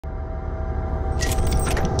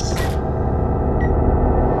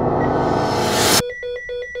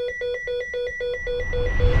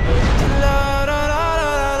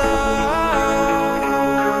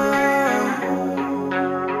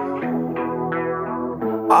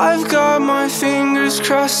I've got my fingers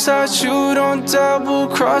crossed that you don't double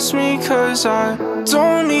cross me, 'cause I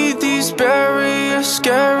don't need these barriers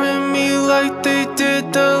scaring me like they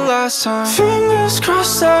did the last time. Fingers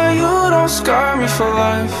crossed that you don't scar me for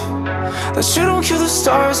life, that you don't kill the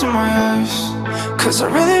stars in my eyes, 'cause I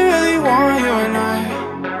really, really want you and I.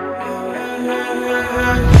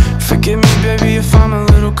 Forgive me baby if I'm a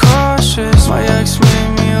little cautious. My ex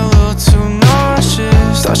made me a little too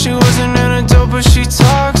nauseous. Thought she was an antidote but she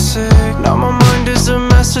toxic. Now my mind is a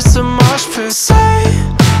mess, it's a mosh pit. Say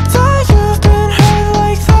that you've been hurt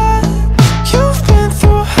like that, you've been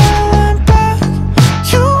through hell and back.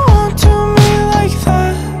 You won't do me like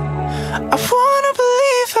that, I wanna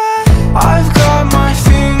believe it. I've got my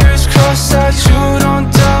fingers crossed that you don't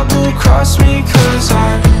double cross me, 'cause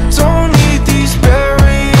I don't need these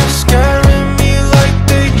barriers scaring me like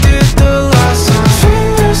they did the last time.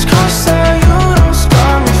 Fingers crossed that you don't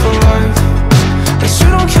scar me for life, that you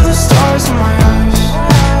don't kill the stars in my eyes,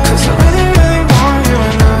 'cause I really, really want you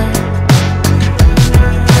and I.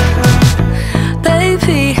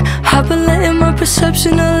 Baby, I've been letting my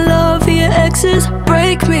perception of love for your exes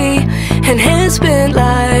break me, and it's been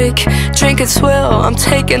like drinking swill. I'm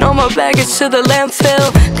taking all my baggage to the landfill,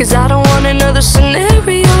 'cause I don't want another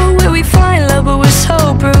scenario where we find love but we're so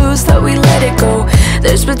bruised that we let it go.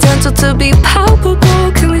 There's potential to be palpable.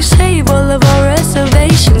 Can we save all of our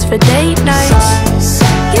reservations for date nights?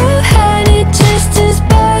 You had it just as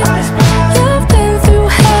bad, you've been through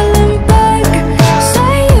hell and back.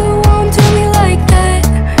 Say you won't do me like that,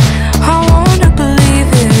 I wanna believe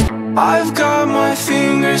it. I've got my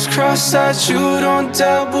fingers crossed that you don't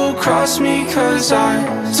double cross me, 'cause I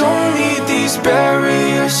don't need these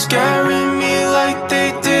barriers scaring me like they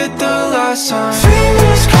did the last time.